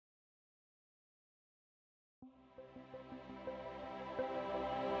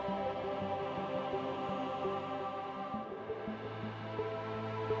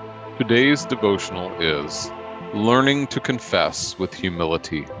Today's devotional is Learning to Confess with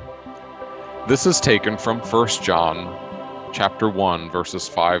Humility. This is taken from 1 John chapter 1, verses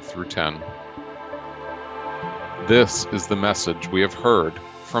 5 through 10. This is the message we have heard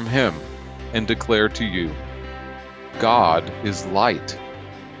from him and declare to you. God is light.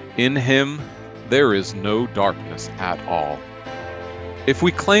 In him there is no darkness at all. If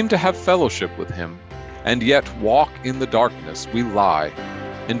we claim to have fellowship with him and yet walk in the darkness, we lie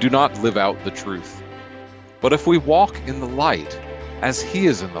and do not live out the truth. But if we walk in the light, as he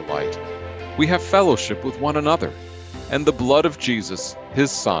is in the light, we have fellowship with one another, and the blood of Jesus,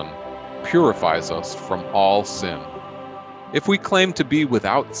 his Son, purifies us from all sin. If we claim to be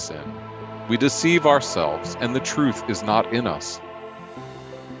without sin, we deceive ourselves, and the truth is not in us.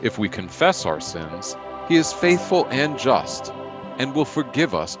 If we confess our sins, he is faithful and just, and will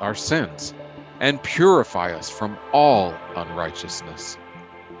forgive us our sins, and purify us from all unrighteousness.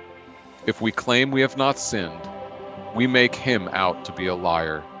 If we claim we have not sinned, we make him out to be a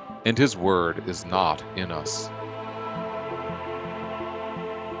liar, and his word is not in us.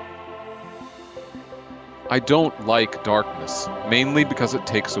 I don't like darkness, mainly because it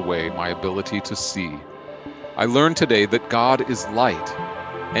takes away my ability to see. I learned today that God is light,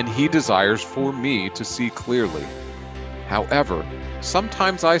 and he desires for me to see clearly. However,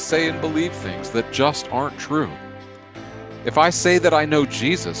 sometimes I say and believe things that just aren't true. If I say that I know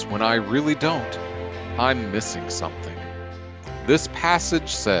Jesus when I really don't, I'm missing something. This passage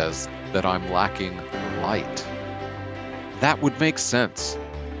says that I'm lacking light. That would make sense,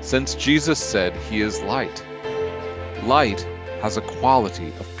 since Jesus said he is light. Light has a quality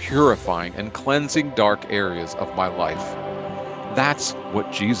of purifying and cleansing dark areas of my life. That's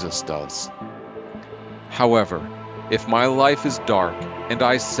what Jesus does. However, if my life is dark and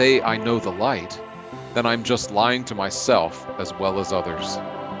I say I know the light, then I'm just lying to myself as well as others.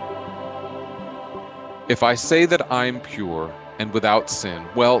 If I say that I'm pure and without sin,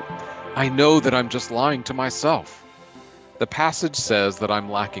 well, I know that I'm just lying to myself. The passage says that I'm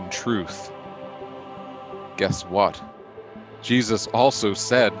lacking truth. Guess what? Jesus also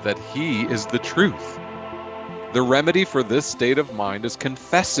said that he is the truth. The remedy for this state of mind is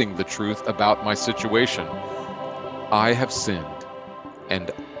confessing the truth about my situation. I have sinned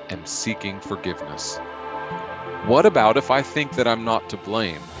and am seeking forgiveness. What about if I think that I'm not to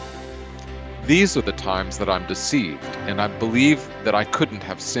blame? These are the times that I'm deceived and I believe that I couldn't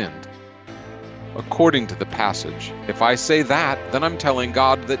have sinned. According to the passage, if I say that, then I'm telling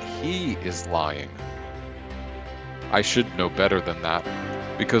God that he is lying. I should know better than that,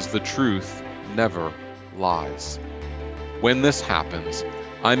 because the truth never lies. When this happens,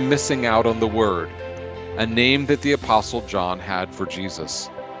 I'm missing out on the Word, a name that the Apostle John had for Jesus.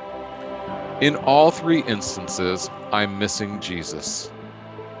 In all three instances, I'm missing Jesus.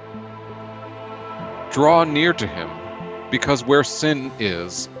 Draw near to him, because where sin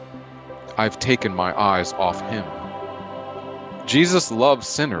is, I've taken my eyes off him. Jesus loves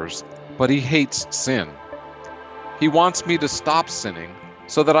sinners, but he hates sin. He wants me to stop sinning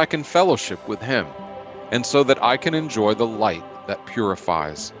so that I can fellowship with him, and so that I can enjoy the light that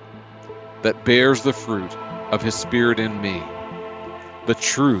purifies, that bears the fruit of his Spirit in me, the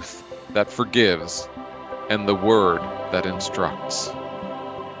truth that forgives, and the word that instructs.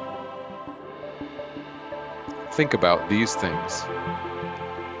 Think about these things.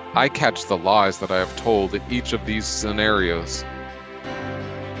 I catch the lies that I have told in each of these scenarios.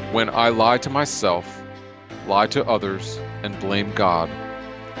 When I lie to myself, lie to others, and blame God,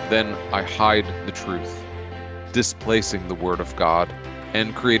 then I hide the truth, displacing the Word of God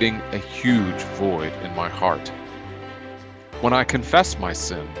and creating a huge void in my heart. When I confess my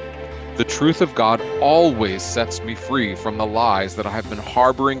sin, the truth of God always sets me free from the lies that I have been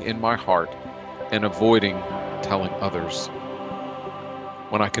harboring in my heart and avoiding telling others.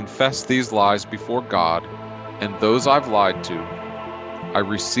 When I confess these lies before God and those I've lied to, I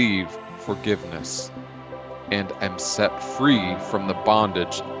receive forgiveness and am set free from the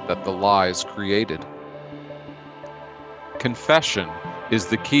bondage that the lies created. Confession is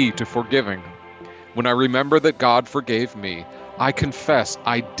the key to forgiving. When I remember that God forgave me, I confess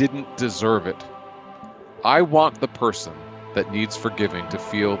I didn't deserve it. I want the person that needs forgiving to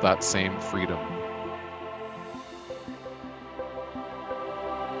feel that same freedom.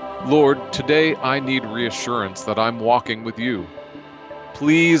 Lord, today I need reassurance that I'm walking with you.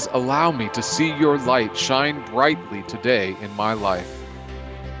 Please allow me to see your light shine brightly today in my life.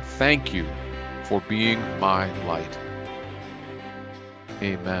 Thank you for being my light.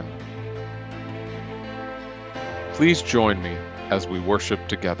 Amen. Please join me as we worship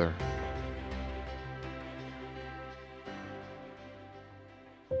together.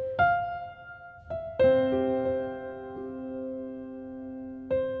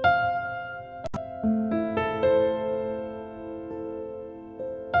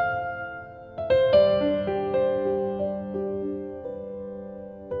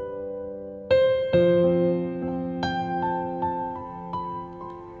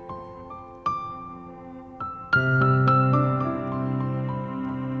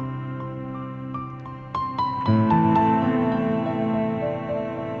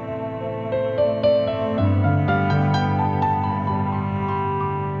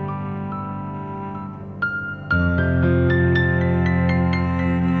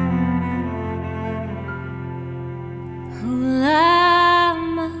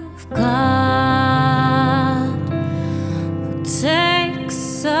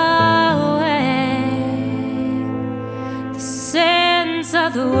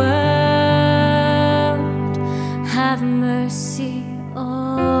 of the world, have mercy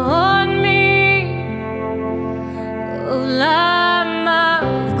on me, O Lamb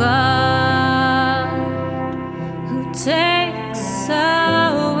of God, who takes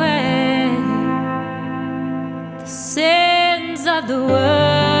away the sins of the world.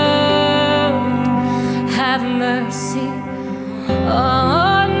 Have mercy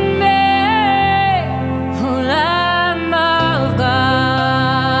on me, O Lamb of God,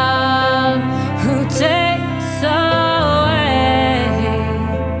 who takes away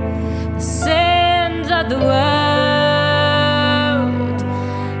the sins of the world.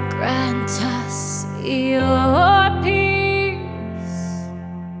 Grant us your peace.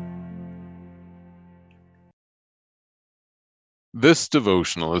 This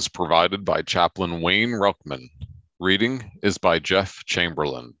devotional is provided by Chaplain Wayne Ruckman. Reading is by Jeff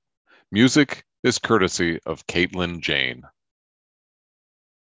Chamberlain. Music is courtesy of Caitlin Jane.